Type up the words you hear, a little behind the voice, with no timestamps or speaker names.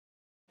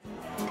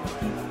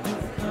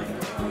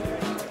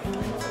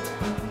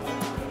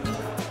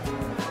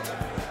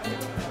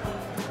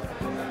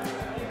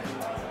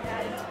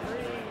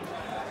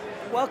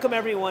Welcome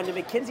everyone to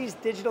McKinsey's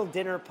Digital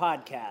Dinner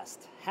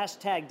podcast,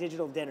 hashtag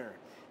Digital Dinner.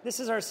 This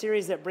is our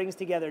series that brings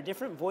together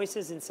different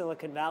voices in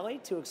Silicon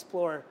Valley to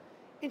explore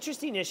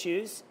interesting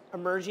issues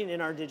emerging in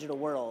our digital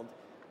world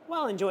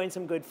while enjoying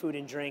some good food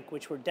and drink,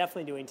 which we're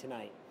definitely doing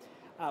tonight.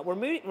 We're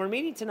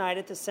meeting tonight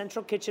at the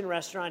Central Kitchen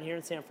restaurant here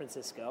in San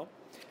Francisco.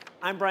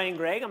 I'm Brian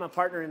Gregg. I'm a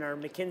partner in our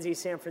McKinsey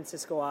San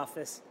Francisco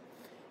office,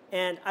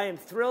 and I am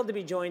thrilled to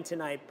be joined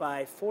tonight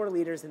by four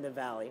leaders in the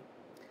Valley.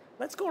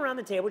 Let's go around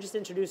the table, just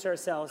introduce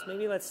ourselves.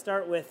 Maybe let's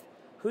start with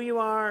who you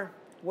are,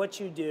 what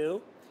you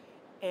do,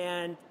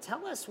 and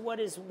tell us what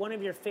is one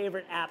of your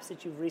favorite apps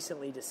that you've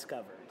recently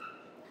discovered.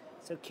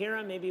 So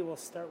Kira, maybe we'll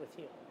start with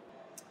you.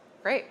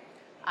 Great.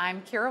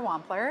 I'm Kira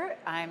Wampler.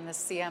 I'm the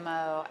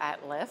CMO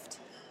at Lyft,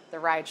 the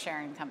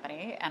ride-sharing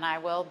company, and I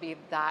will be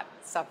that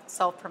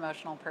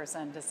self-promotional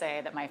person to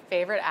say that my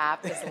favorite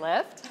app is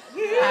Lyft.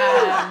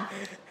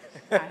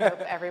 I hope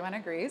everyone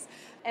agrees.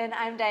 And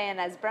I'm Diane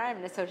Esbra. I'm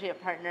an associate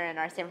partner in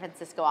our San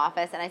Francisco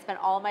office, and I spent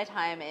all my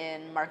time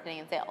in marketing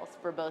and sales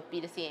for both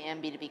B2C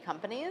and B2B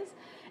companies.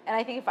 And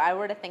I think if I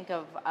were to think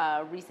of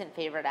a recent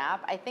favorite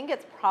app, I think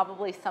it's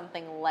probably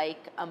something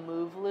like a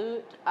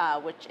MoveLoot,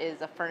 which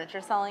is a furniture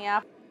selling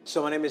app.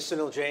 So my name is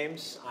Sunil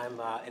James. I'm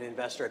an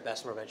investor at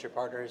Bessemer Venture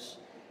Partners.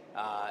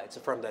 It's a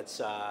firm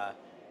that's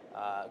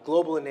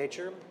global in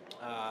nature.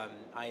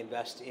 I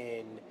invest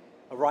in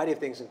a variety of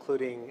things,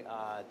 including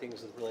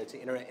things related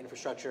to internet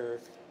infrastructure,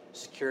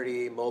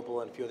 security,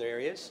 mobile, and a few other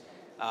areas.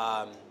 It's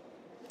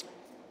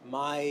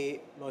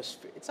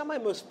not my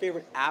most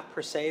favorite app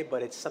per se,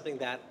 but it's something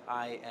that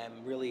I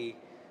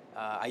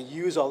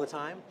use all the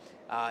time,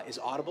 is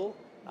Audible.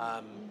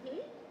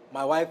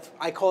 My wife,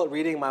 I call it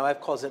reading, my wife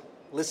calls it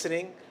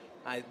listening.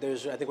 I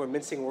think we're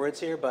mincing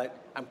words here, but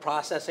I'm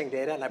processing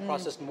data, and I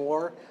processed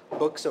more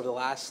books over the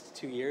last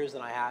 2 years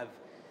than I have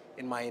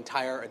in my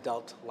entire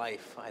adult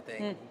life, I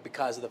think,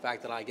 because of the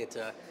fact that I get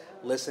to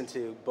listen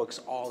to books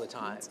all the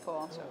time. That's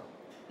cool. So,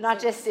 Not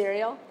just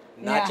cereal.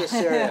 not just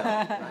cereal.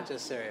 Not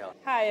just cereal.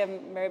 Hi,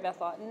 I'm Mary Beth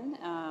Lawton.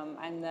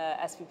 I'm the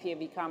SVP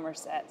of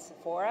e-commerce at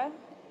Sephora,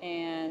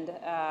 and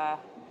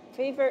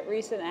favorite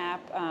recent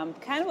app,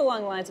 kind of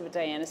along the lines of what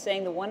Diane is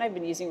saying, the one I've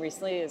been using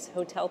recently is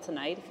Hotel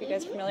Tonight, if you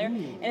guys are familiar.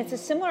 And it's a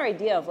similar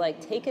idea of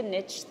like take a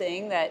niche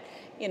thing that,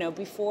 you know,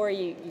 before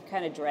you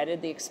kind of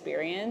dreaded the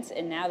experience,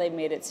 and now they've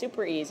made it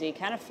super easy,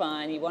 kind of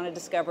fun. You want to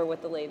discover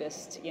what the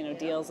latest,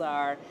 deals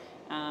are,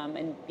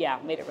 and yeah,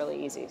 made it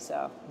really easy.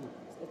 So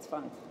it's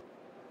fun.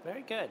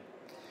 Very good.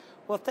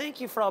 Well, thank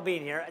you for all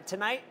being here.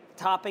 Tonight's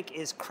topic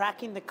is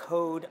cracking the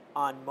code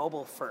on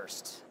mobile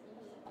first.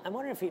 I'm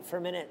wondering if we, for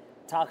a minute,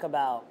 talk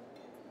about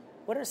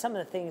what are some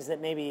of the things that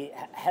maybe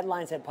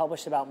headlines have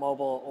published about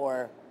mobile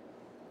or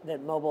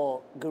that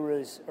mobile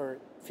gurus or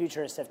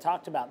futurists have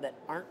talked about that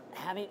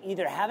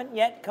haven't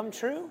yet come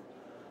true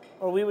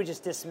or we would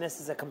just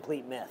dismiss as a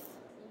complete myth.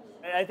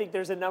 I think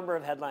there's a number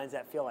of headlines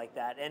that feel like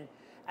that. And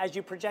as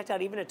you project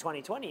out even to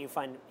 2020, you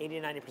find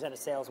 80 to 90% of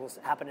sales will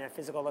happen in a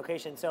physical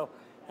location. So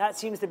that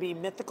seems to be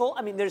mythical.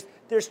 I mean,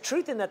 there's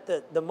truth in that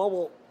the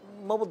mobile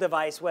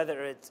device,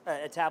 whether it's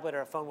a tablet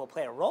or a phone, will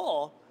play a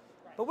role,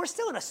 but we're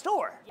still in a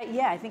store.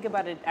 Yeah, I think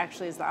about it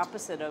actually as the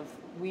opposite of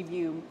we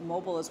view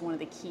mobile as one of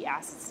the key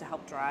assets to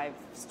help drive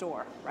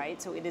store, right?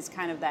 So it is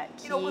kind of that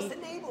key. It almost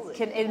enables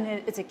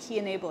it. It's a key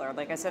enabler.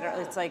 Like I said,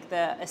 it's like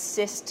the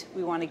assist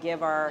we want to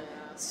give our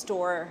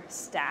store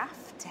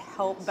staff to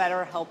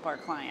better help our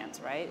clients,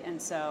 right? And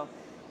so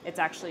it's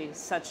actually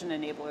such an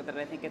enabler that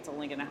I think it's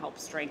only going to help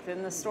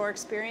strengthen the store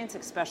experience,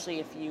 especially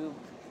if you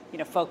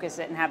focus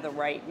it and have the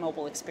right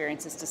mobile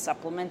experiences to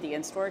supplement the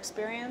in-store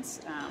experience,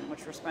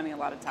 which we're spending a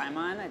lot of time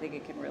on. I think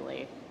it can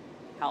really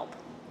help.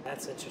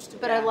 That's interesting.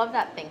 But I love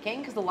that thinking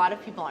because a lot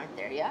of people aren't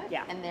there yet.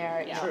 Yeah. And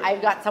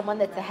I've got someone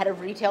that's the head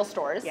of retail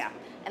stores. Yeah.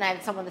 And I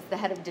have someone that's the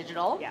head of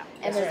digital. Yeah.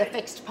 And there's a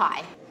fixed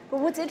pie. But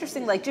what's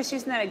interesting, like just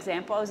using that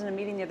example, I was in a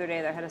meeting the other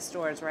day, the head of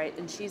stores, right?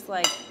 And she's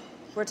like,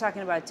 we're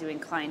talking about doing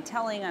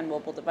clienteling on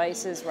mobile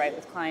devices, right,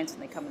 with clients when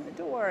they come in the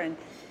door. And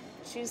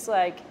she's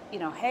like,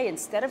 hey,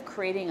 instead of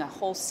creating a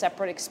whole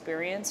separate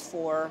experience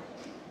for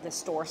the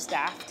store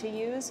staff to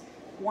use,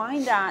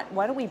 why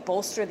don't we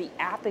bolster the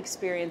app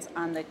experience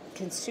on the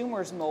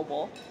consumer's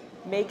mobile,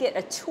 make it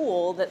a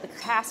tool that the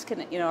cast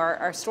can,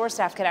 our store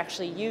staff can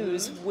actually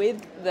use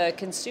with the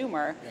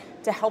consumer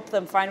to help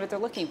them find what they're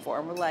looking for.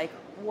 And we're like,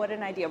 what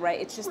an idea,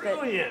 right? It's just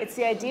that it's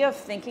the idea of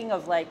thinking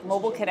of like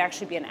mobile could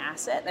actually be an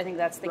asset. I think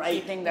that's the key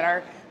thing that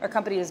our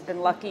company has been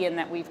lucky in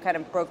that we've kind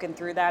of broken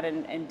through that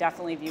and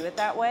definitely view it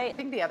that way. I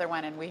think the other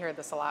one, and we heard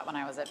this a lot when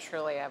I was at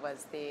Trulia,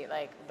 was the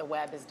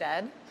web is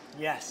dead.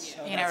 Yes.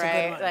 You know,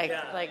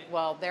 right?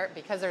 Well,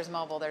 because there's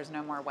mobile, there's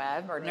no more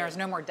web, or there's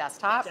no more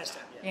desktop.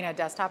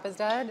 Desktop is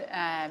dead.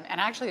 And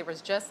actually, it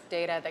was just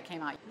data that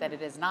came out that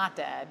it is not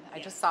dead. I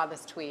just saw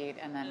this tweet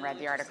and then read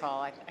the article.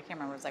 I can't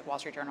remember, it was like Wall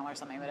Street Journal or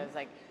something, but it was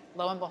like,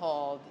 lo and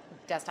behold,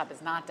 desktop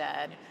is not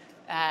dead.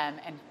 And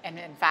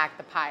in fact,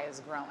 the pie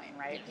is growing,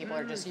 right? People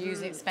are just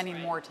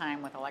spending more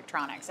time with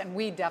electronics. And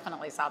we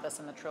definitely saw this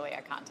in the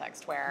Trulia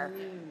context where,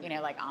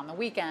 like on the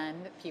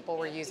weekend, people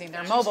were using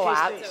their mobile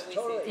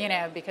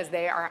apps, because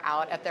they are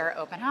out at their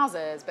open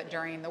houses. But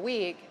during the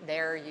week,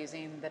 they're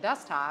using the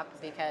desktop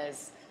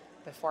because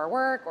before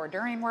work or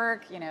during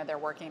work, they're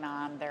working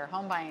on their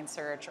home buying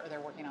search or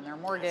they're working on their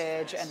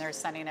mortgage and they're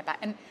sending it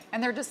back.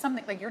 And they're just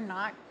something, like, you're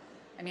not,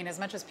 as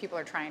much as people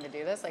are trying to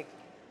do this, like,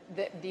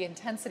 the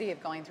intensity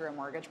of going through a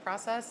mortgage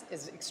process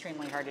is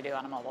extremely hard to do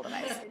on a mobile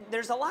device.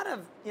 There's a lot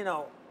of,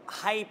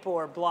 hype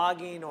or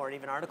blogging or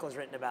even articles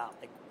written about,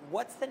 like,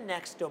 what's the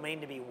next domain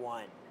to be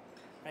won,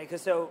 right?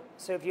 Because so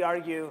if you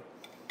argue,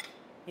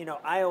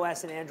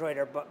 iOS and Android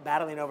are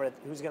battling over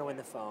who's going to win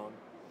the phone,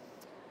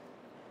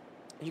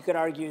 you could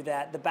argue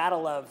that the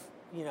battle of,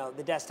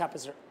 the desktop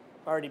has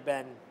already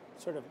been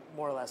sort of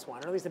more or less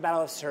won, or at least the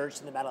battle of search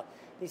and the battle of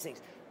these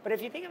things. But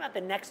if you think about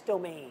the next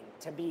domain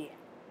to be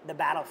the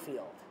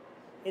battlefield,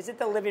 is it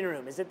the living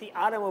room? Is it the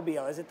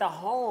automobile? Is it the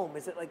home?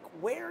 Is it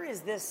where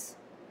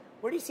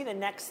do you see the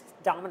next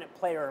dominant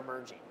player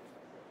emerging?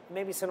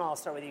 Maybe, Sonal, I'll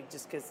start with you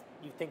just because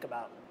you think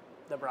about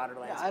the broader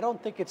landscape. Yeah, I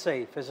don't think it's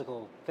a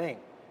physical thing,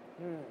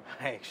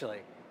 actually.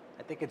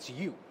 I think it's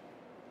you.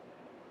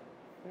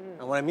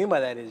 And what I mean by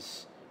that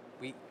is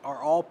we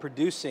are all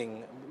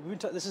producing,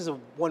 this is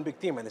one big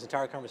theme in this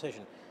entire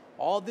conversation.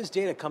 All this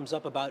data comes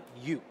up about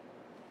you.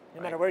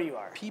 No matter where you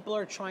are. People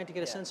are trying to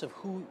get a sense of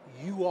who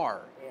you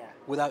are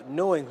without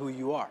knowing who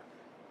you are,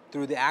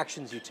 through the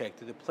actions you take,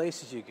 through the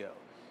places you go.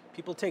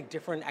 People take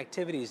different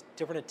activities,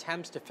 different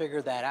attempts to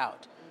figure that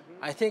out.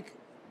 I think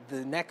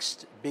the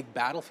next big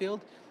battlefield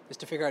is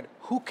to figure out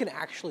who can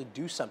actually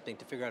do something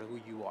to figure out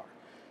who you are,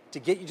 to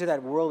get you to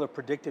that world of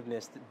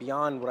predictiveness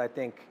beyond what I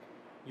think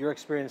your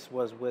experience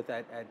was with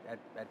at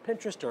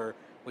Pinterest or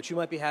what you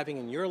might be having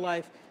in your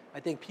life. I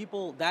think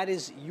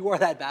you are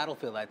that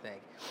battlefield, I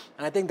think.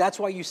 And I think that's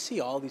why you see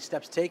all these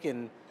steps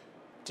taken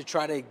to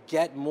try to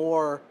get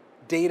more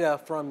data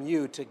from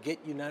you to get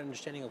you an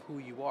understanding of who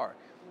you are.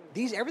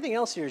 Everything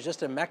else here is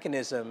just a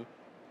mechanism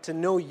to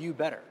know you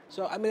better.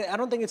 So, I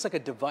don't think it's like a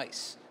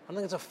device. I don't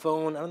think it's a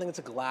phone. I don't think it's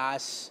a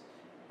glass.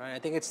 Right? I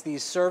think it's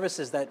these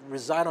services that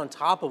reside on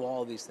top of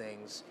all of these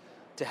things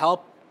to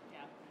help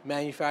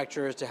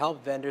manufacturers, to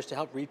help vendors, to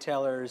help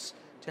retailers,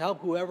 to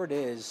help whoever it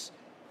is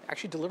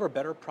actually deliver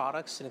better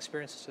products and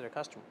experiences to their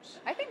customers.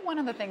 I think one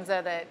of the things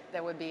that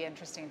would be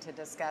interesting to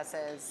discuss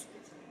is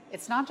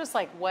it's not just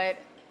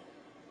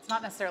it's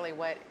not necessarily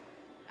what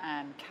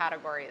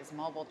category is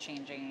mobile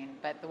changing,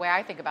 but the way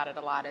I think about it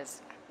a lot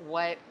is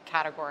what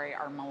category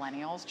are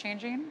millennials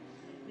changing?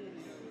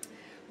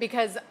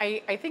 Because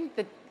I think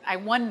that I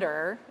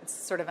wonder, it's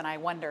sort of an I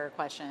wonder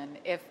question,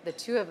 if the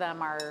two of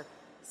them are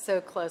so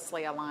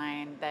closely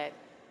aligned that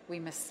we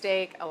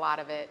mistake a lot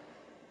of it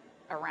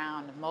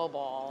around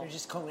mobile. They're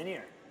just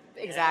collinear.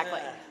 Exactly.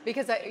 Yeah.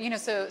 Because,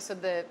 so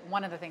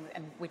one of the things,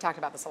 and we talked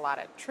about this a lot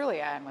at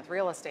Trulia and with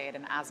real estate,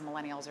 and as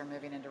millennials are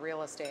moving into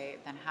real estate,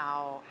 then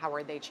how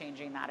are they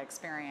changing that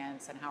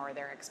experience and how are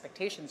their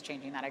expectations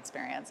changing that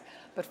experience?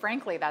 But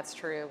frankly, that's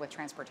true with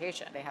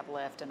transportation. They have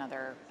Lyft and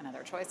other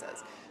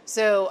choices.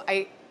 So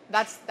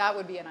that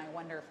would be an I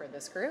wonder for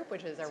this group,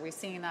 which is, are we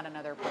seeing that in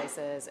other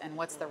places? And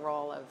what's the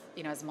role of,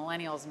 as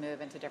millennials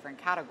move into different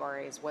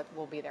categories, what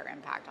will be their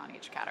impact on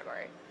each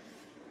category?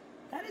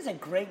 That is a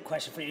great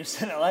question for you,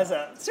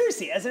 Sonal.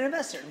 Seriously, as an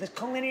investor, this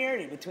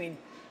collinearity between,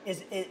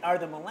 are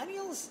the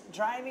millennials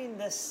driving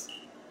this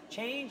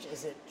change?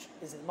 Is it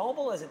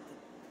mobile? Is it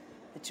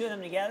the two of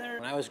them together?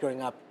 When I was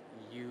growing up,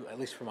 at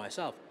least for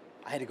myself,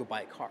 I had to go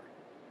buy a car.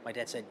 My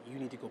dad said, you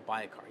need to go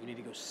buy a car. You need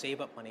to go save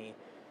up money,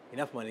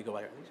 enough money to go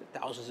buy a car. These are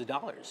thousands of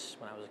dollars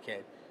when I was a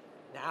kid.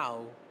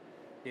 Now,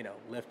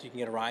 Lyft, you can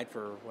get a ride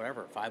for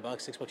whatever, $5,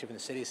 $6 if you're in the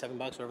city, $7,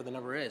 whatever the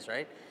number is,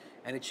 right?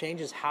 And it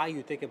changes how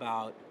you think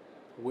about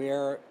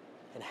where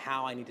and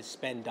how I need to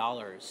spend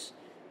dollars.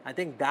 I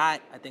think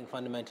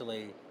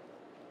fundamentally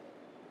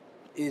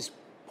is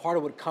part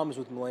of what comes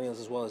with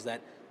millennials as well, is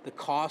that the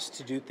cost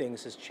to do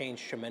things has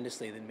changed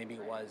tremendously than maybe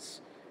it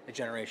was a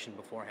generation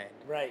beforehand.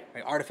 Right.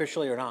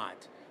 Artificially or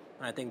not.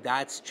 And I think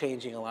that's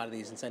changing a lot of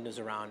these incentives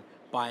around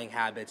buying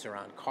habits,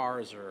 around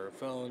cars or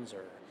phones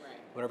or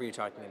whatever you're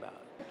talking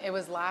about. It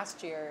was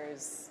last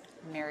year's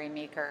Mary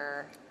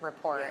Meeker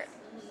report.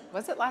 Yes.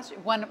 Was it last year?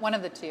 One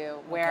of the two,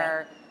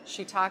 where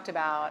she talked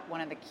about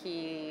one of the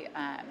key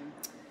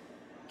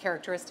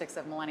characteristics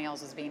of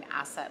millennials as being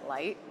asset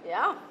light.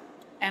 Yeah.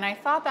 And I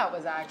thought that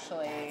was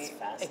actually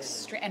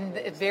extreme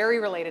and very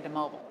related to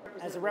mobile.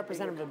 As a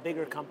representative of a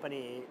bigger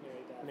company,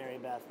 Mary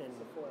Beth, in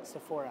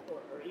Sephora,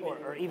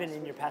 or even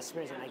in your past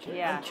experience at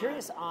Nike, I'm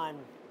curious on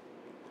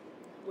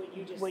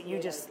what you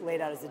just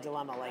laid out as a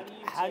dilemma. Like,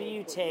 how do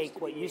you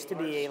take what used to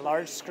be a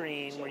large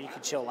screen where you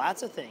could show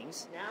lots of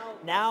things,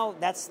 now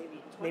that's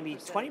maybe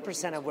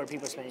 20% of where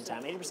people are spending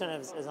time,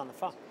 80% is on the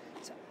phone.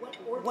 So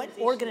what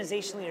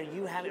organizationally are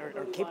you having,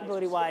 or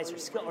capability-wise, or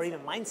skill, or even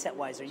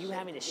mindset-wise, are you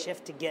having to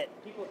shift to get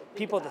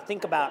people to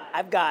think about,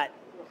 I've got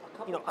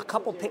a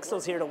couple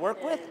pixels here to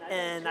work with,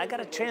 and I got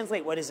to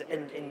translate what is,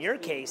 in your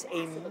case,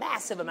 a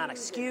massive amount of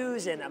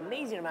SKUs and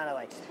amazing amount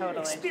of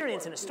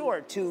experience in a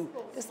store to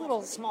this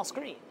little small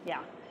screen.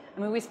 Yeah. I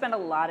mean, we spend a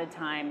lot of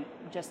time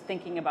just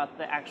thinking about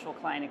the actual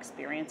client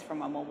experience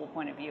from a mobile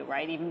point of view,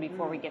 right? Even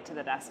before we get to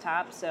the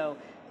desktop. So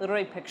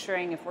literally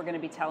picturing if we're going to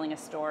be telling a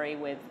story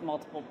with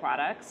multiple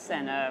products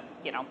and a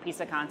piece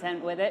of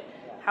content with it,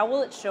 how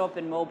will it show up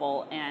in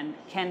mobile, and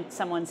can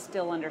someone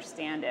still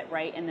understand it,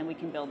 right? And then we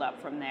can build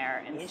up from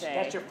there and say...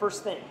 That's your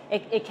first thing.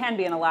 It can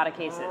be in a lot of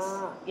cases.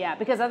 Yeah,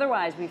 because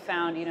otherwise we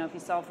found, if you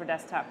solve for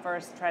desktop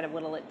first, try to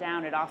whittle it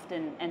down, it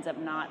often ends up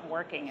not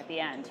working at the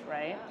end,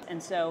 right?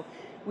 And so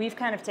we've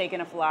kind of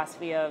taken a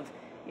philosophy of,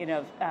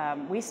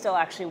 we still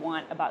actually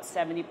want about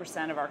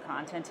 70% of our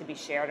content to be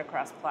shared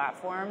across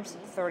platforms,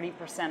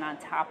 30% on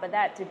top of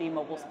that to be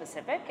mobile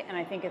specific. And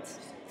I think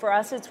for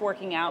us, it's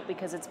working out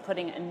because it's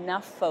putting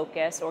enough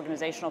focus,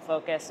 organizational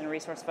focus and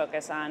resource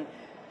focus on,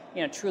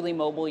 truly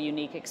mobile,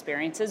 unique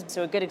experiences.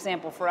 So a good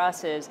example for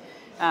us is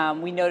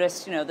we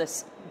noticed,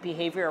 this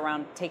behavior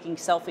around taking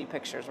selfie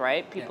pictures,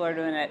 right? People are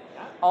doing it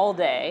all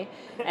day.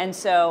 And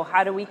so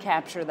how do we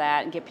capture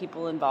that and get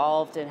people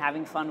involved and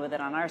having fun with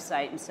it on our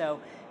site? And so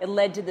it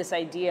led to this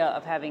idea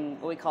of having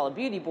what we call a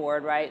beauty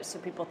board, right? So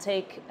people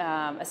take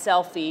a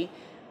selfie,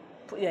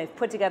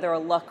 put together a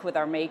look with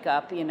our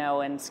makeup,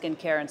 and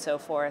skincare and so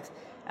forth.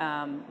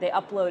 They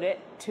upload it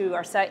to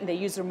our site, and they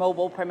use their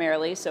mobile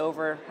primarily, so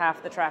over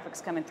half the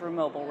traffic's coming through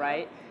mobile,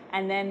 right?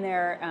 And then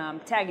they're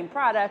tagging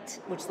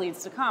product, which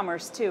leads to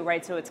commerce too,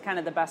 right? So it's kind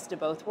of the best of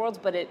both worlds,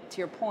 but to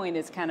your point,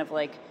 is kind of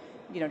like,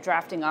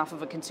 drafting off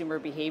of a consumer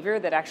behavior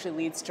that actually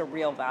leads to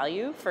real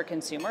value for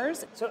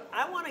consumers. So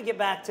I want to get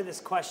back to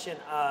this question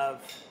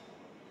of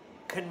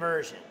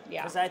conversion,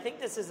 because I think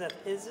this is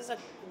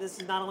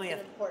not only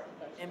an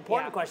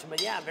important question, but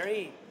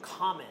very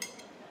common.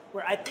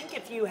 Where I think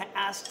if you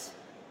asked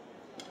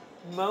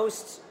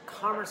most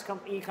e-commerce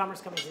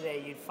companies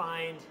today, you'd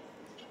find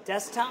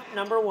desktop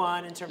number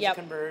one in terms of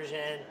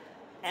conversion,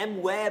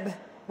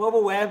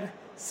 mobile web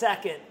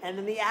second, and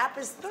then the app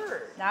is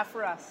third. Not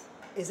for us.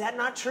 Is that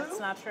not true? It's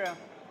not true.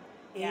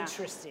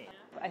 Interesting.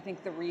 I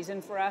think the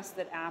reason for us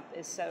that app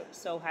is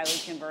so highly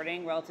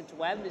converting relative to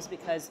web is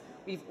because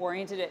we've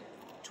oriented it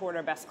toward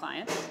our best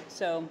clients.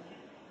 So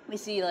we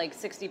see like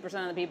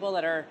 60% of the people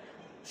that are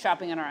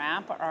shopping on our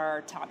app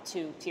are top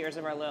 2 tiers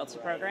of our loyalty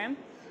program.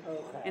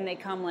 Okay. And they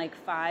come like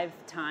 5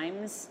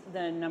 times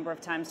the number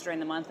of times during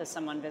the month as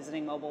someone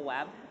visiting mobile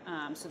web.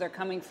 So they're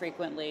coming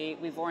frequently.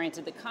 We've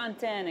oriented the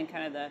content and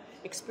kind of the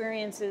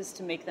experiences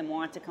to make them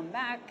want to come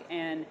back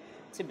and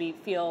to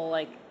feel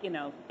like,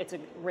 it's a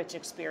rich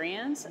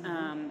experience,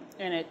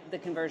 and the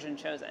conversion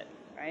shows it,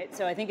 right?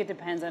 So I think it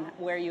depends on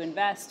where you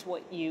invest,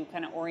 what you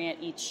kind of orient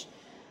each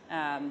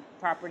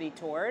property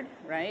toward,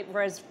 right?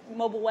 Whereas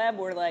mobile web,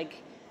 we're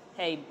like,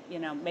 hey,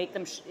 make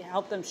them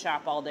help them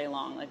shop all day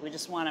long. Like, we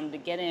just want them to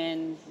get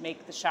in,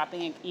 make the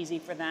shopping easy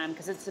for them,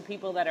 because it's the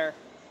people that are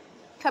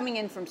coming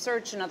in from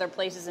search and other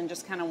places and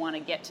just kind of want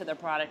to get to the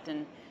product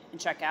and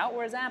check out.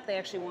 Whereas app, they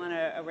actually want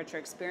a richer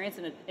experience,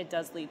 and it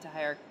does lead to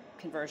higher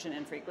conversion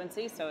and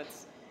frequency. So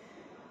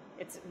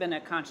it's been a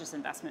conscious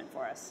investment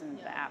for us in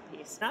the app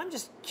piece. Now I'm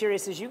just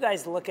curious, as you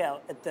guys look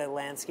out at the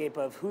landscape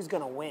of who's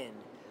going to win,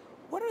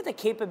 what are the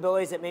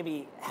capabilities that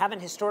maybe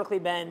haven't historically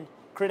been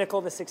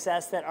critical to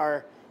success that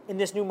are in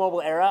this new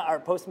mobile era, our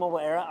post-mobile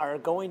era, are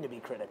going to be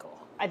critical?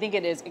 I think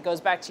it is. It goes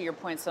back to your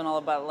point, Sonal,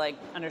 about like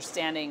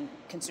understanding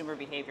consumer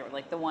behavior.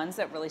 Like the ones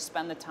that really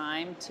spend the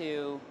time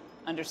to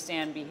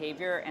understand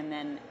behavior and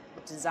then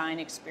design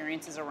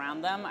experiences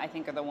around them, I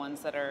think are the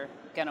ones that are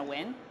going to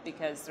win,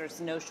 because there's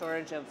no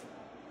shortage of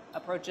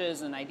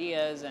approaches and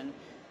ideas.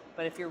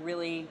 But if you're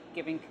really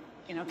giving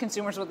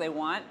consumers what they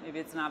want, maybe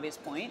it's an obvious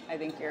point. I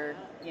think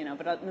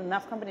but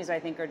enough companies, I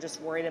think, are just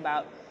worried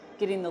about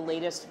getting the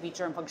latest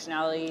feature and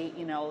functionality,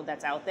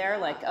 that's out there.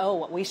 Like,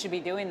 oh, we should be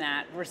doing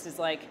that, versus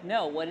like,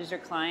 no, what does your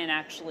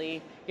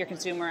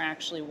consumer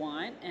actually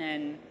want,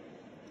 and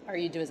are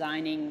you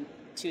designing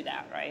to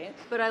that, right?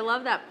 But I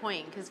love that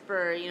point, because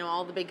for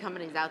all the big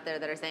companies out there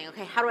that are saying,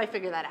 okay, how do I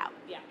figure that out?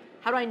 Yeah.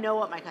 How do I know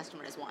what my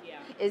customers want? Yeah.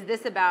 Is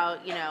this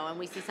about, and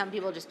we see some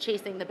people just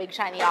chasing the big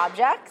shiny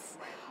objects,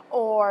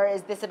 or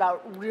is this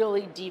about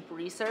really deep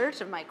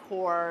research of my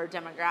core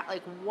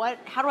demographic?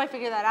 Like, how do I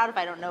figure that out if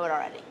I don't know it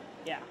already?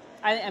 Yeah.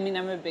 I mean,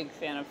 I'm a big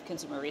fan of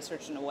consumer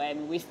research in a way. I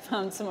mean, we've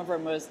found some of our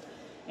most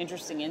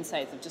interesting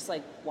insights of just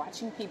like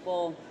watching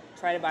people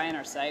try to buy on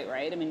our site,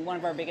 right? I mean, one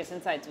of our biggest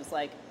insights was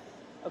like,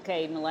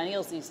 okay,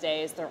 millennials these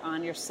days, they're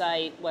on your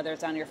site, whether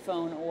it's on your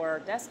phone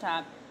or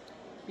desktop.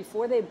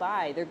 Before they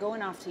buy, they're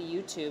going off to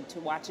YouTube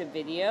to watch a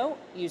video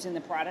using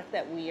the product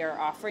that we are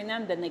offering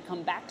them. Then they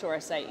come back to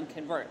our site and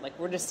convert. Like,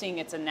 we're just seeing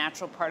it's a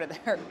natural part of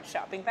their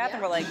shopping path. Yeah.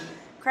 And we're like,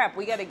 crap,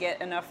 we got to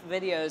get enough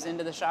videos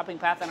into the shopping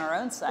path on our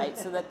own site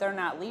so that they're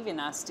not leaving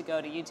us to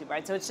go to YouTube,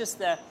 right? So it's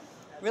just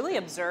really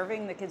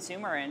observing the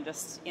consumer and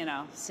just,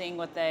 seeing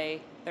what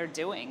they're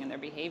doing and their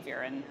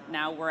behavior. And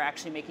now we're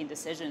actually making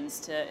decisions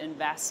to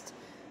invest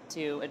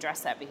to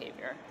address that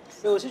behavior.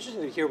 So it's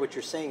interesting to hear what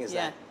you're saying is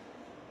that,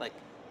 like,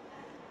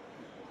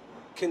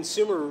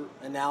 consumer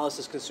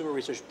analysis, consumer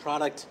research,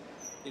 product,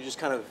 you're just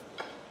kind of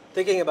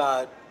thinking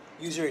about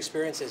user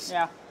experiences.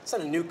 Yeah. It's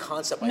not a new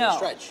concept by any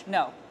stretch.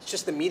 No. It's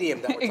just the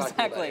medium that we're talking about.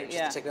 Exactly, It's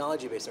just the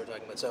technology base that we're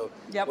talking about. So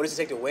Yep. what does it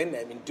take to win?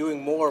 I mean,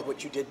 doing more of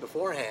what you did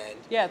beforehand.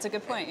 Yeah, it's a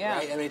good point. Yeah.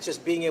 Right? I mean, it's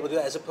just being able to do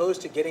that as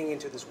opposed to getting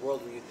into this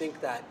world where you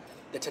think that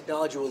the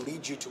technology will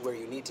lead you to where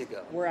you need to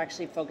go. We're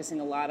actually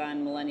focusing a lot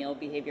on millennial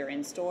behavior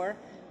in store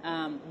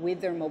with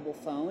their mobile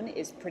phone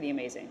is pretty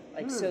amazing.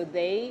 Like, so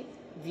they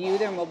view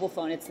their mobile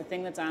phone, it's the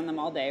thing that's on them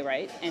all day,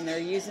 right? And they're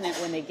using it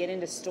when they get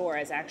into store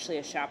as actually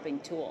a shopping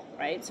tool,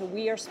 right? So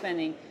we are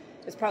spending,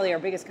 it's probably our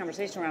biggest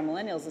conversation around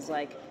millennials is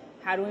like,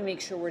 how do we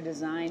make sure we're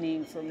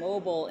designing for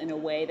mobile in a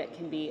way that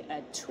can be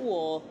a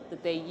tool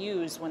that they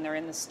use when they're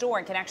in the store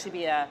and can actually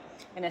be an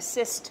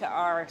assist to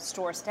our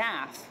store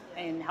staff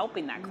in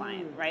helping that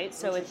client, right?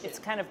 So it's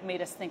kind of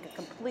made us think a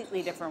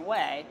completely different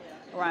way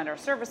around our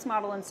service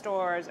model in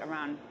stores,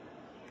 around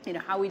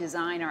how we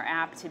design our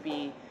app to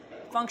be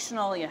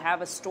functional. You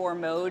have a store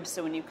mode,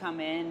 so when you come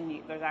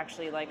in, there's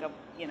actually like a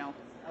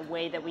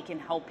way that we can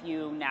help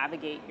you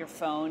navigate your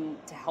phone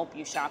to help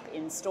you shop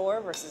in store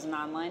versus an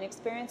online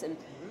experience. And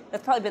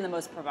that's probably been the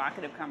most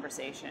provocative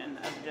conversation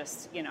of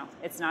just,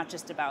 it's not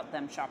just about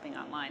them shopping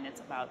online,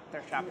 it's about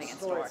their shopping in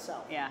store.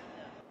 Itself. Yeah.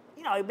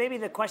 Maybe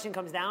the question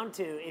comes down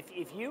to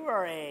if you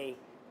are a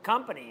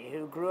company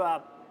who grew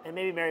up, and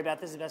maybe Mary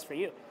Beth, this is best for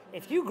you,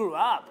 if you grew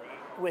up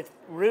with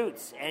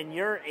roots and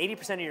your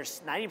 80% of your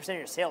 90% of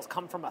your sales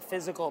come from a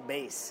physical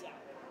base,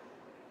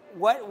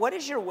 what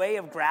is your way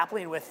of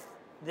grappling with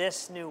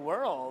this new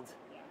world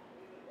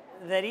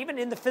that even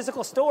in the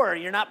physical store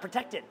you're not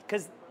protected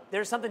because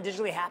there's something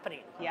digitally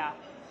happening? Yeah.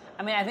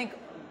 I mean, I think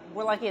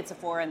we're lucky at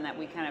Sephora in that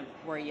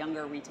we're a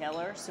younger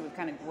retailer, so we've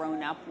kind of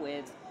grown up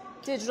with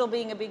digital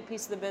being a big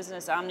piece of the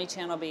business,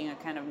 omni-channel being a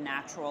kind of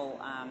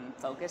natural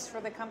focus for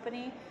the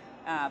company.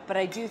 But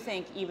I do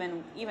think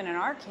even in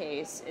our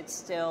case, it's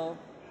still,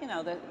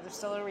 there's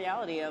still a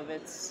reality of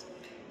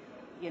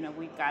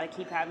we've got to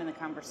keep having the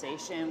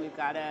conversation. We've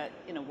got to,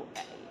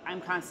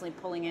 I'm constantly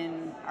pulling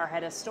in our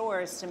head of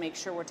stores to make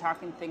sure we're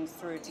talking things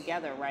through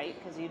together,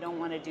 right? Because you don't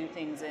want to do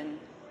things in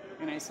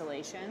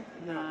isolation.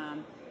 No.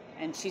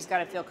 And she's got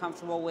to feel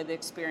comfortable with the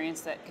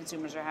experience that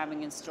consumers are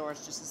having in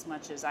stores just as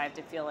much as I have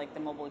to feel like the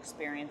mobile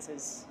experience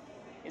is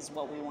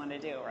what we want to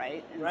do,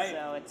 right? And right.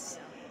 So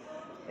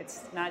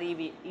it's not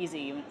easy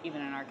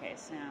even in our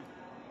case. Yeah.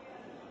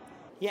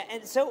 Yeah,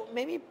 and so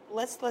maybe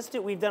let's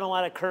do. We've done a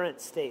lot of current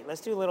state.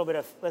 Let's do a little bit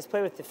of. Let's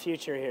play with the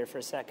future here for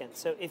a second.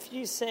 So if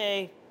you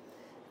say,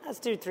 let's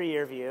do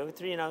 3-year view.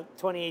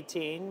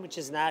 2018, which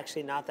is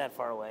actually not that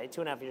far away,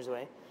 2.5 years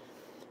away.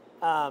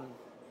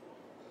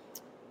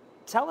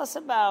 Tell us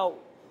about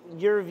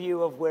your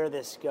view of where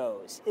this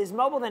goes. Is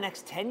mobile the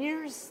next 10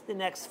 years? The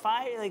next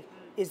 5? Like,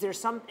 is there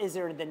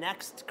the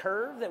next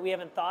curve that we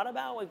haven't thought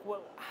about? Like,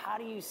 how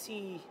do you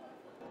see?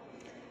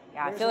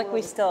 Yeah, I feel like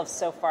we still have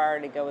so far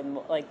to go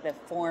with like the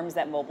forms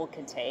that mobile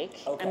can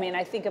take. Okay. I mean,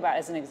 I think about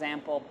as an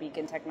example,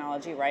 Beacon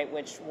technology, right,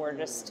 which we're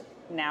just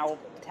now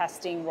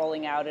testing,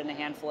 rolling out in a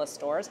handful of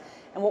stores.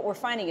 And what we're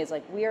finding is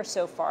like we are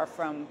so far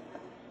from,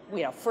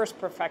 first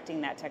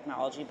perfecting that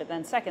technology, but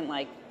then second,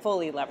 like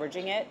fully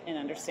leveraging it and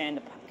understand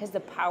because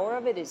the power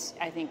of it is,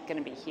 I think,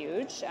 going to be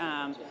huge.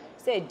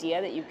 It's the idea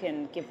that you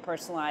can give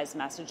personalized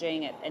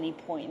messaging at any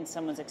point in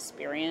someone's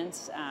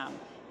experience.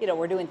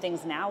 We're doing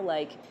things now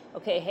like,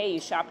 okay, hey, you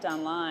shopped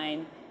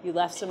online, you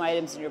left some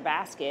items in your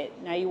basket,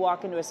 now you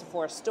walk into a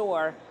Sephora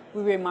store,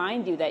 we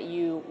remind you that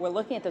you were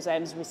looking at those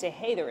items, and we say,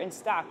 hey, they're in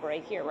stock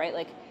right here, right?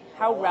 Like,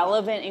 how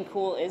relevant and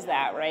cool is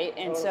that, right?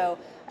 And so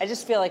I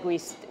just feel like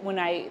when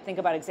I think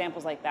about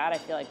examples like that, I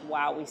feel like,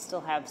 wow, we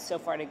still have so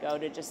far to go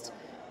to just,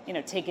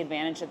 take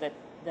advantage of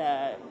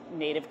the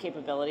native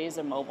capabilities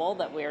of mobile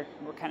that we're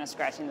kind of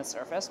scratching the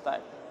surface,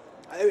 but.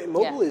 I mean,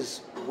 mobile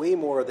is way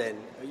more than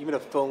even a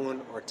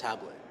phone or a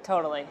tablet.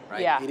 Totally.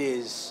 Right? Yeah. It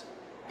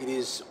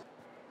is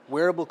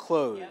wearable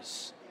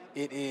clothes.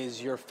 It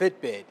is your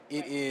Fitbit.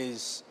 It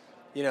is,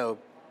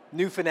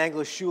 new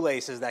finagling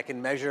shoelaces that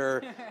can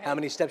measure how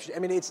many steps. I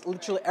mean, it's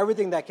literally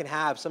everything that can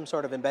have some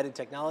sort of embedded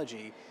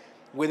technology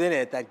within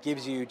it that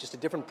gives you just a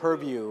different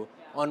purview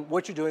on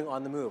what you're doing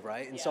on the move,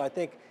 right? And so I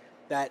think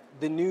that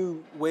the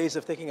new ways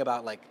of thinking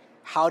about like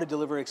how to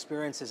deliver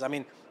experiences. I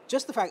mean,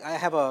 just the fact I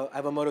have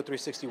a Moto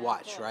 360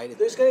 watch, right?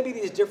 There's going to be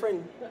these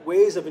different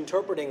ways of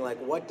interpreting, like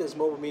what does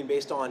mobile mean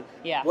based on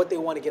what they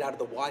want to get out of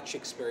the watch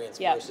experience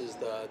versus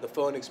the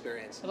phone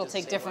experience. It'll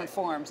take different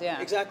forms,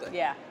 yeah. Exactly.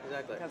 Yeah.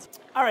 Exactly.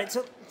 All right,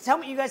 so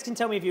you guys can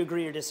tell me if you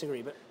agree or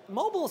disagree, but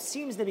mobile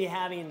seems to be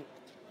having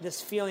this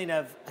feeling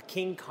of a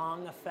King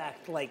Kong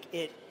effect, like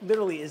it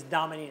literally is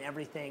dominating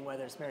everything,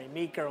 whether it's Mary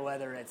Meek or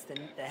whether it's the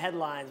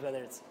headlines,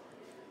 whether it's,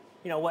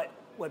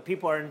 what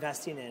people are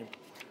investing in.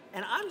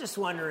 And I'm just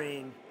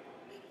wondering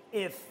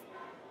if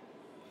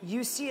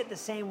you see it the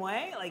same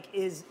way. Like,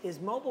 is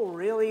mobile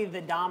really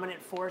the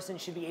dominant force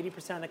and should be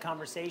 80% of the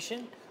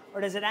conversation?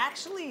 Or does it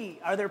actually,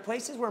 are there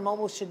places where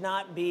mobile should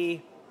not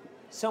be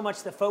so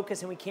much the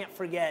focus and we can't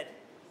forget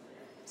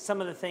some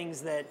of the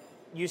things that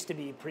used to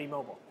be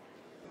pre-mobile?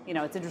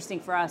 It's interesting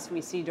for us.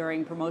 We see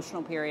during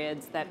promotional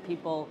periods that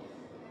people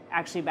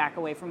actually back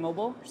away from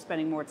mobile,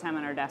 spending more time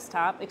on our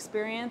desktop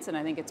experience, and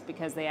I think it's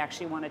because they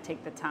actually want to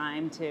take the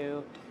time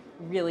to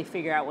really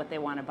figure out what they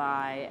want to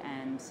buy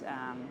and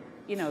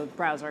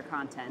browse our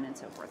content and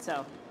so forth.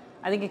 So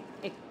I think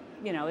it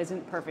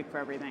isn't perfect for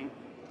everything.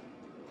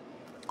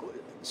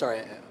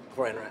 Sorry,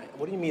 before I interrupt,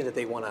 what do you mean that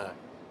they want to?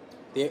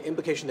 The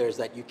implication there is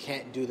that you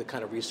can't do the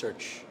kind of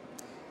research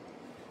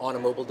on a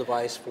mobile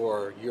device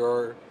for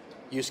your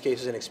use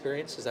cases and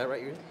experience. Is that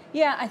right?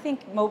 Yeah, I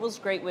think mobile's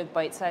great with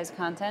bite-sized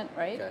content,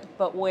 right? Okay.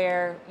 But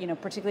where,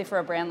 particularly for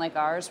a brand like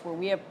ours, where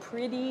we have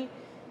pretty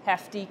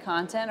hefty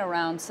content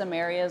around some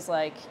areas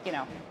like,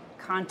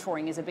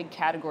 contouring is a big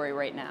category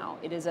right now.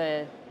 It is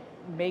a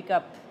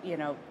makeup,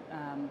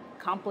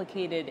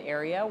 complicated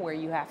area where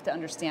you have to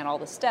understand all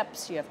the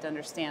steps, you have to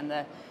understand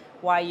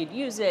why you'd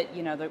use it.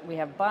 We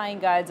have buying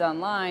guides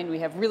online. We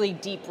have really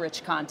deep,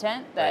 rich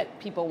content that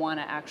people want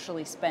to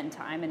actually spend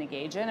time and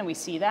engage in, and we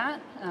see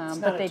that. It's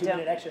but not they a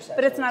 2-minute don't. exercise.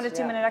 But it's not a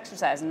 2-minute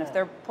exercise, and if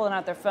they're pulling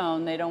out their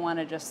phone, they don't want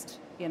to just,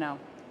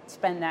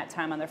 spend that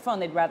time on their phone.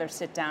 They'd rather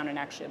sit down and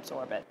actually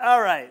absorb it.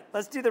 All right,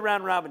 let's do the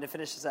round robin to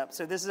finish this up.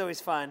 So this is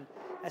always fun,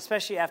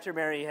 especially after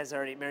Mary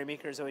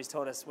Meeker has always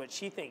told us what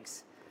she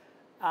thinks.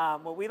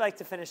 What we like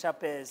to finish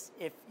up is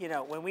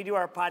when we do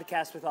our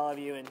podcast with all of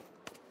you in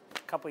a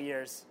couple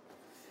years.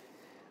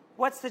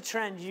 What's the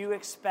trend you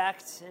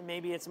expect, and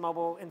maybe it's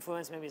mobile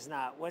influence, maybe it's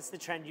not. What's the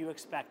trend you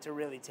expect to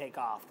really take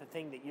off? The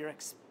thing that you're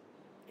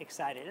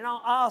excited. And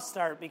I'll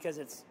start because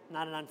it's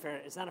not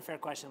a fair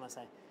question unless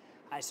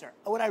I start.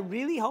 What I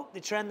really hope,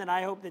 the trend that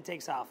I hope that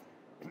takes off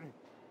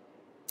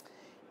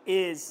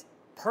is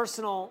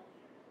personal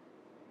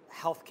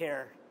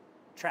healthcare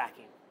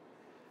tracking.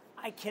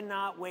 I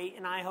cannot wait,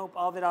 and I hope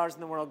all the dollars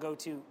in the world go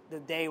to the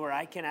day where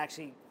I can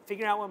actually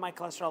figure out what my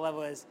cholesterol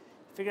level is,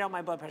 figure out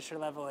my blood pressure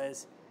level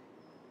is,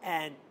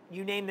 and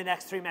you name the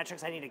next 3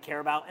 metrics I need to care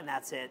about, and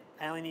that's it.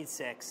 I only need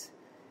 6.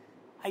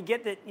 I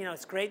get that,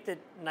 it's great that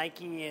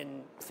Nike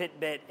and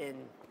Fitbit and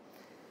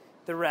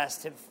the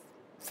rest have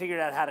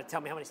figured out how to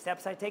tell me how many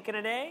steps I take in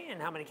a day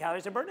and how many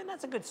calories I burn, and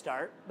that's a good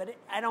start. But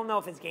I don't know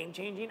if it's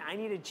game-changing. I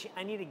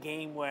need a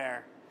game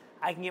where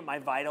I can get my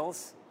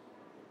vitals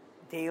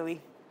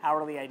daily,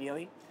 hourly,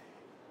 ideally,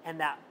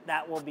 and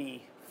that will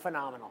be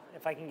phenomenal.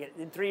 If I can get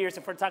in 3 years,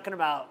 if we're talking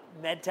about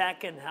med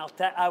tech and health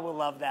tech, I will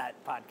love that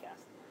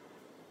podcast.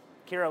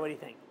 Kira, what do you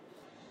think?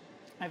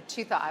 I have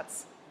 2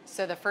 thoughts.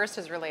 So the first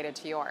is related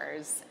to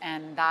yours,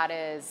 and that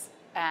is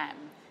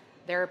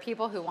there are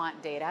people who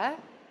want data,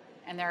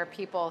 and there are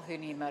people who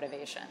need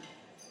motivation.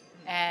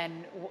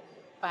 And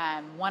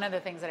one of the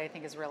things that I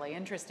think is really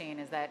interesting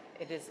is that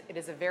it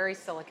is a very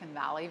Silicon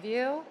Valley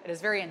view. It is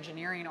a very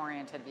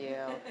engineering-oriented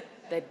view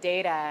that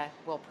data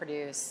will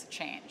produce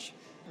change.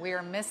 We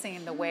are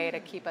missing the way to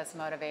keep us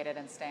motivated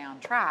and stay on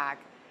track.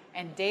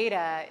 And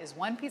data is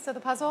one piece of the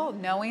puzzle.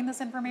 Knowing this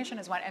information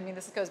is one. I mean,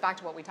 this goes back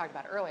to what we talked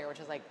about earlier,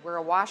 which is like we're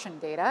awash in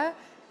data,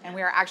 and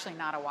we are actually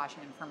not awash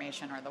in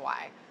information or the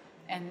why.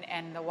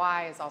 And the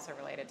why is also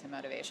related to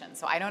motivation.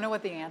 So I don't know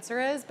what the answer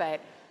is,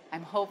 but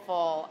I'm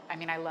hopeful. I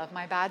mean, I love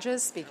my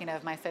badges. Speaking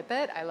of my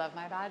Fitbit, I love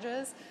my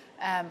badges.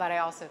 But I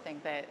also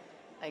think that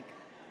like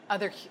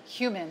other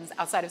humans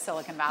outside of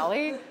Silicon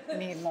Valley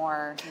need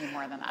more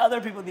than that. Other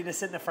people need to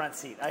sit in the front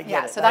seat. I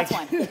get it. So that's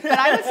one. But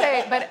I would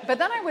say, but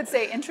then I would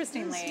say,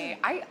 interestingly,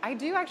 I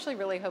do actually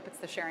really hope it's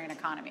the sharing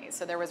economy.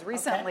 So there was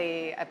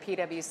recently a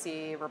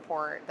PwC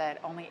report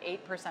that only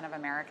 8% of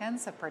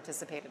Americans have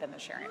participated in the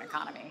sharing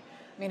economy.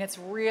 I mean, it's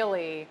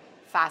really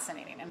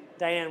fascinating.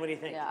 Diane, what do you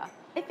think? Yeah.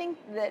 I think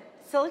that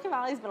Silicon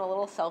Valley's been a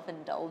little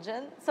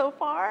self-indulgent so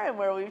far and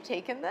where we've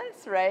taken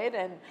this, right?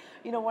 And,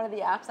 one of the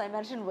apps I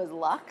mentioned was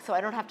Luck, so I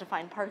don't have to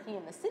find parking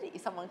in the city.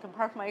 Someone can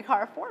park my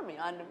car for me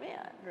on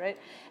demand, right?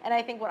 And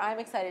I think what I'm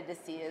excited to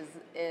see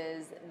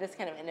is this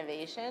kind of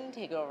innovation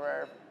take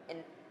over in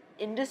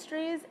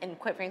industries and,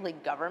 quite frankly,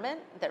 government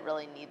that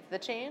really needs the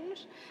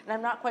change. And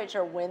I'm not quite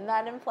sure when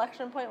that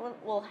inflection point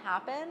will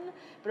happen,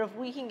 but if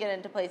we can get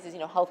into places,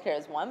 healthcare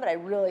is one, but I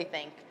really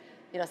think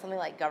something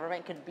like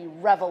government could be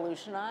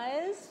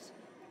revolutionized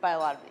by a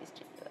lot of these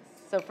changes.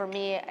 So for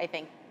me, I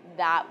think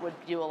that would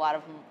do a lot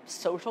of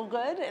social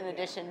good in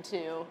addition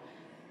to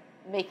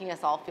making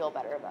us all feel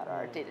better about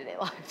our day-to-day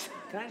lives.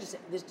 Can I just say,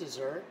 this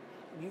dessert,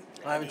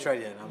 I haven't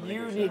tried yet.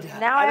 You need to.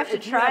 Now I have to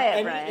if try you have it,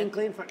 any Brian.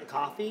 inkling for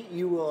coffee,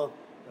 you will.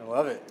 I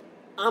love it.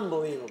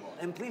 Unbelievable.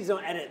 And please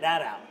don't edit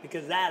that out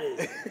because that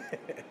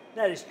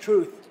is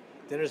truth.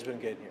 Dinner's been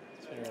good here.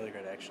 It's been really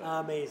good, actually.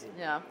 Amazing.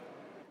 Yeah.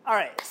 All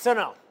right. So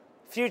no,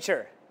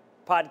 future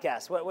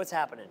podcast. What's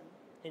happening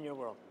in your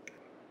world?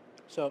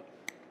 So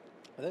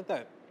I think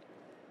that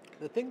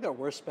the thing that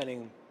we're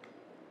spending,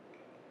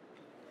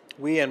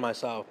 we and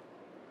myself,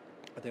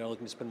 I think are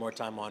looking to spend more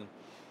time on,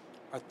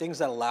 are things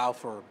that allow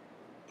for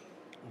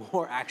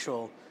more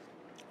actual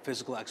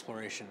physical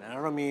exploration. And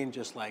I don't mean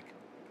just like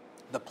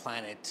the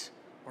planet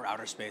or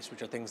outer space,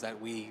 which are things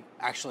that we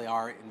actually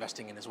are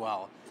investing in as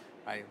well.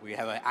 Right? We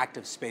have an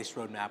active space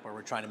roadmap where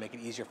we're trying to make it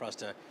easier for us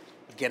to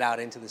get out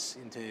into the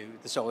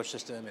solar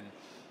system and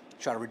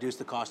try to reduce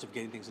the cost of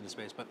getting things into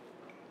space. But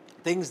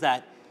things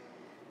that,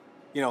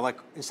 like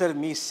instead of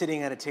me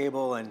sitting at a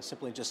table and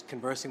simply just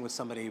conversing with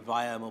somebody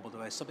via a mobile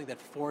device, something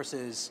that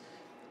forces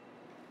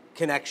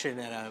connection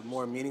at a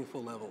more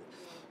meaningful level.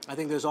 I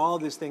think there's all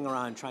this thing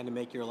around trying to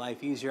make your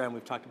life easier, and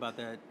we've talked about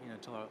that,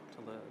 till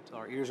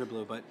our ears are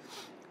blue. But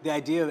the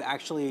idea of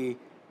actually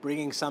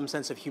bringing some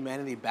sense of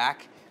humanity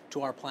back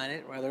to our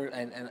planet, rather,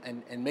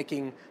 and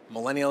making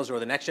millennials or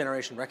the next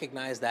generation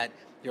recognize that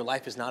your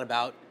life is not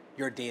about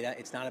your data,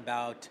 it's not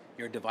about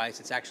your device,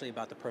 it's actually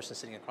about the person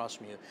sitting across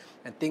from you.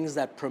 And things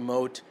that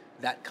promote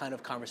that kind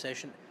of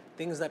conversation,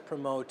 things that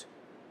promote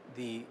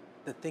the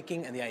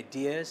thinking and the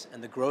ideas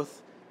and the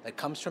growth that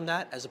comes from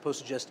that, as opposed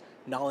to just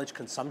knowledge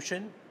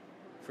consumption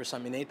for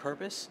some innate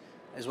purpose,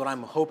 is what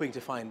I'm hoping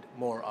to find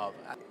more of.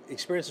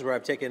 Experiences where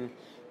I've taken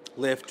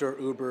Lyft or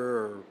Uber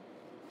or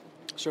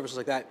services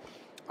like that,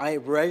 I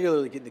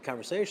regularly get into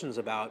conversations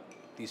about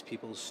these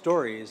people's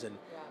stories and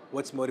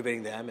what's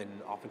motivating them, and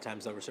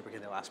oftentimes they'll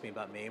reciprocate, they'll ask me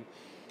about me.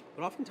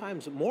 But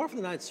oftentimes, more often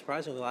than not, it's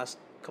surprising, the last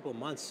couple of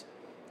months,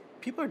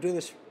 people are doing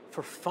this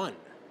for fun.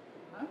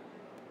 Huh?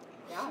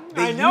 Yeah.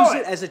 They I use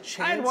it as a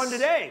chance. I had one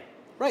today.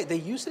 Right, they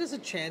use it as a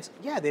chance.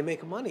 Yeah, they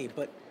make money,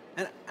 but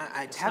and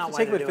I It's have not to why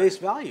take them they're at doing face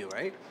it. value,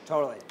 right?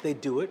 Totally. They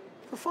do it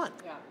for fun,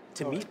 Yeah.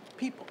 to meet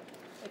people,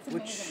 It's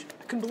which amazing.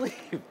 I can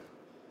believe.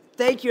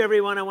 Thank you,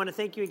 everyone. I want to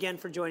thank you again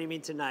for joining me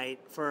tonight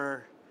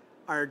for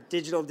our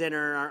digital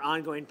dinner, our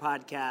ongoing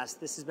podcast.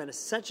 This has been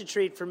such a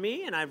treat for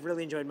me, and I've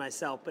really enjoyed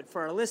myself. But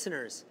for our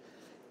listeners,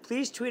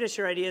 please tweet us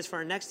your ideas for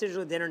our next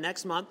digital dinner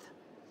next month.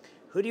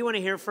 Who do you want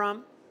to hear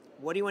from?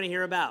 What do you want to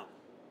hear about?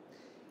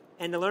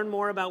 And to learn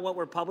more about what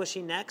we're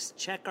publishing next,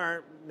 check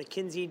our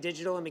McKinsey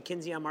Digital and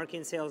McKinsey on Marketing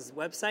and Sales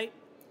website.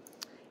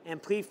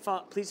 And please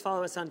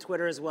follow us on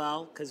Twitter as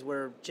well, because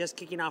we're just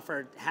kicking off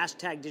our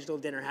hashtag digital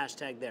dinner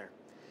hashtag there.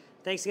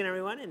 Thanks again,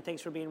 everyone, and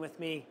thanks for being with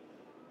me.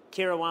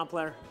 Kira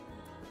Wampler,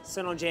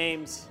 Sunil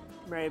James,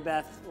 Mary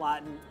Beth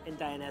Lawton, and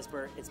Diane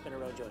Esbert. It's been a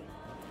real joy.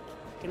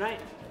 Good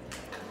night.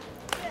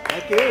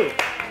 Thank you.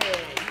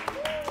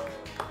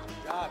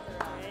 Good job.